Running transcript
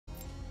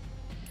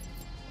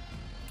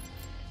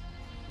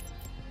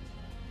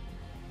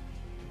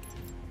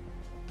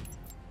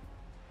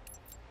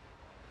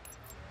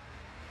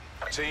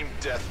Team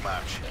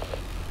deathmatch.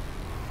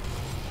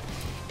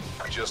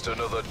 Just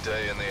another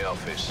day in the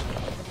office.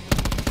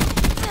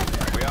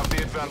 We have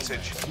the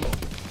advantage.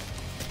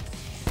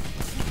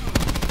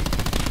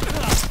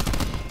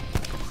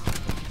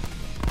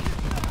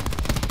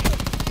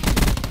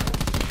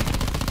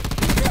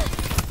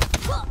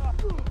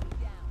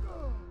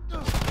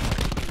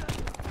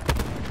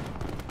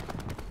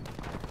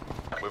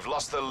 We've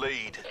lost the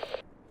lead.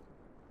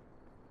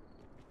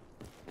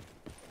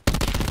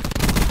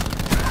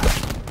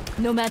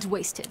 Nomad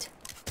wasted.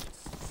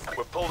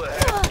 We're pulled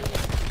ahead.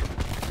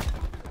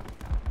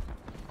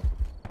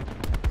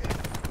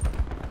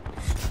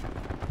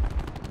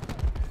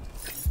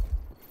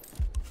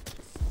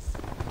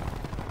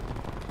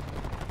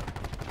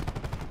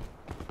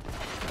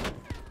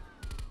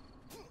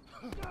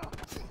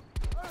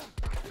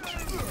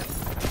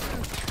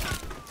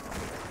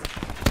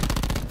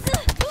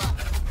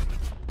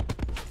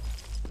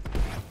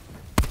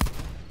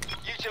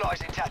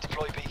 Utilizing TAC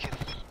deploy beacon.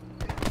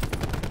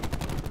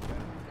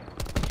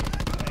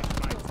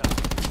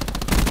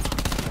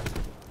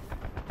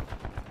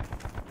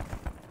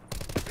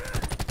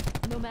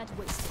 Nomad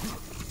wasted.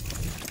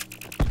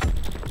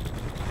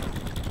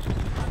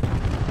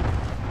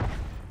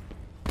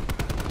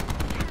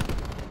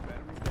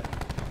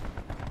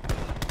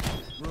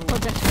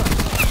 Project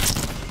first.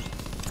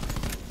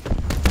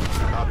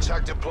 Our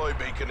TAC deploy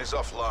beacon is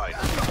offline.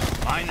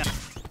 I know.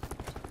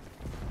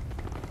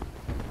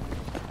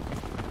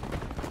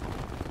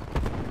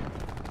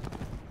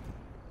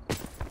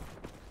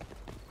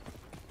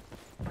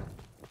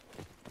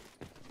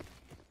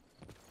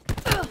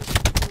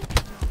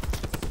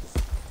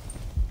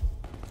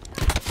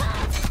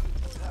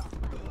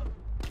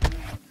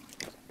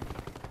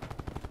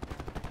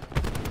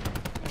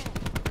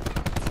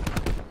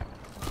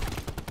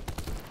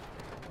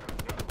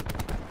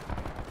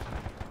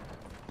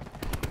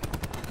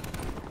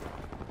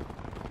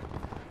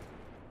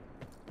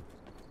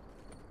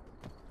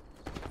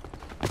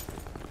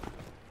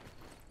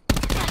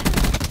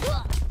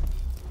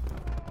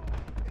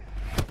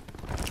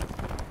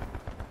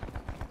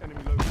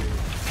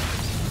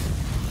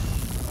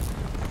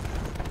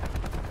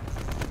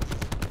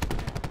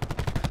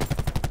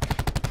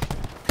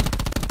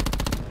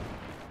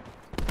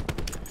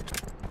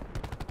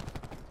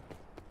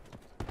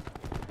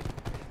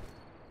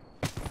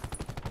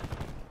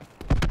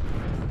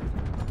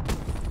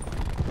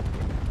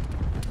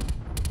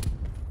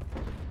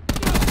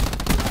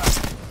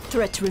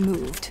 Threat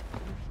removed.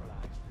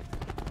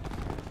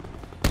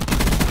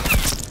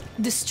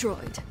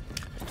 Destroyed.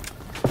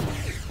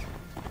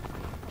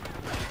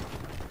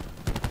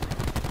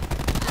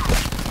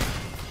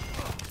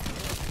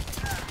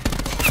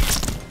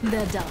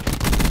 They're done.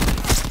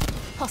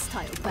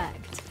 Hostile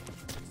bagged.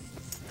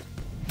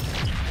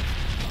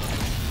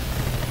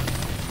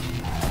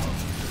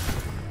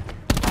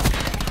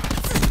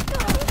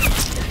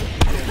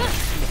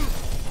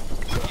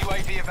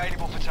 UAV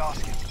available for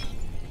tasking.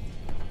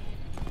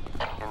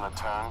 In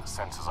return,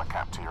 sensors are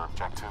capped to your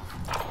objective.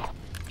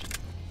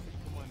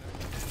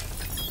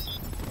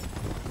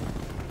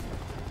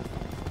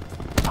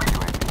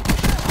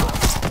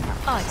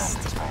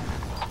 Iced.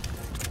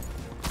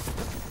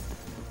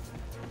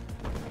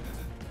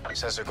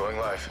 Sensor going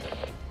live.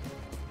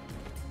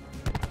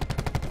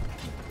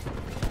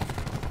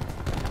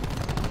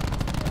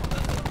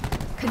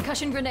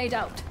 Concussion grenade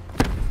out.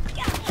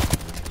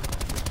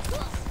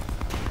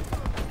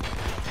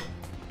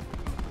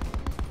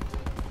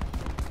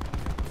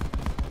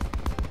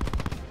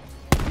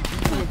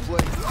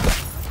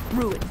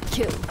 Ruin,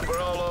 kill. We're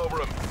all over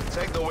them.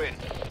 Take the win.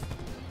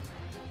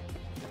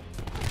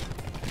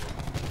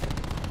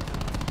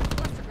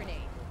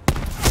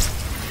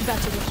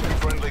 Battery kill.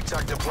 Friendly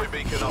TAC deploy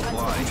beacon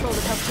offline. Control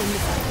the health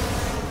missile.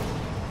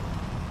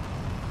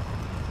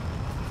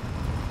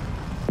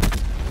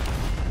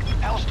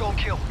 Hellstorm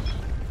kill.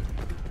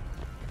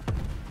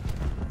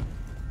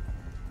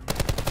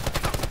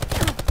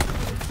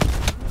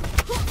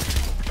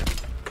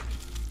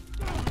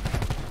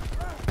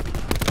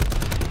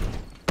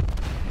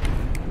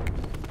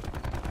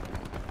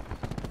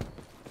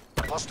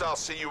 Hostile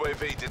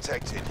CUAV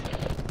detected.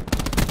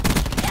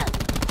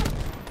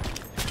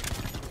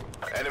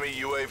 Enemy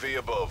UAV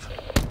above.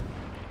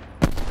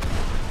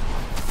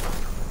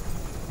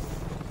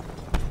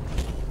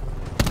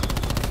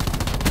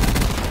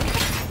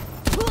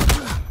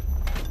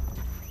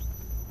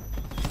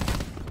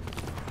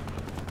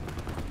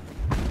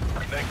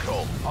 Net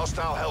call.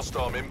 Hostile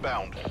Hellstorm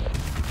inbound.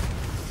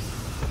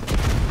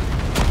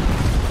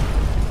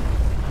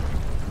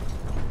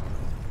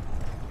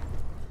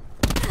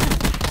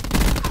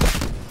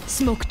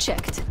 Smoke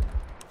checked.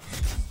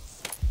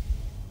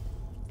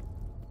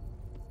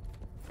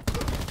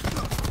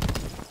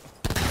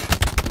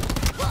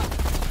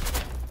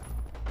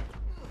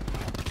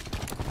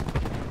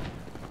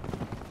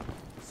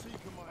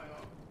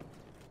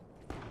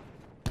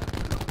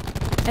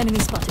 Enemy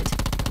spotted.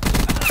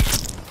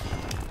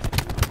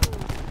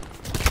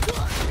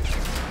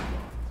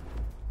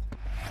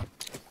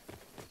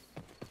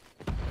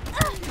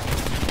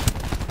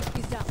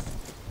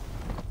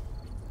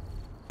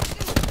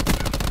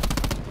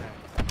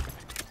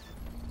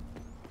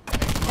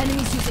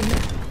 Losing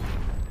me.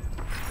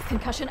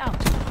 Concussion out.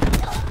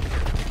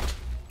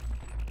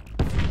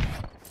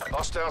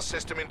 Hostile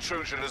system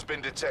intrusion has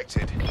been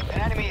detected.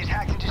 An enemy is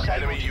hacked into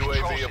disabled Enemy control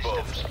UAV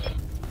above. systems.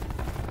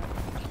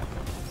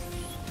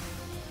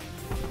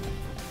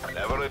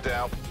 Never a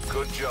doubt.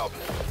 Good job.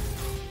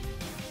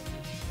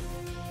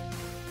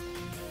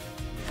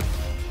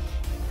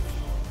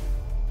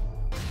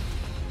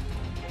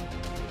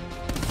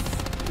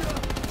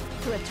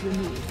 Threat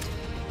removed.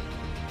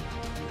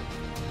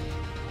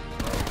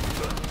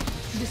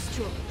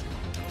 Destroyed.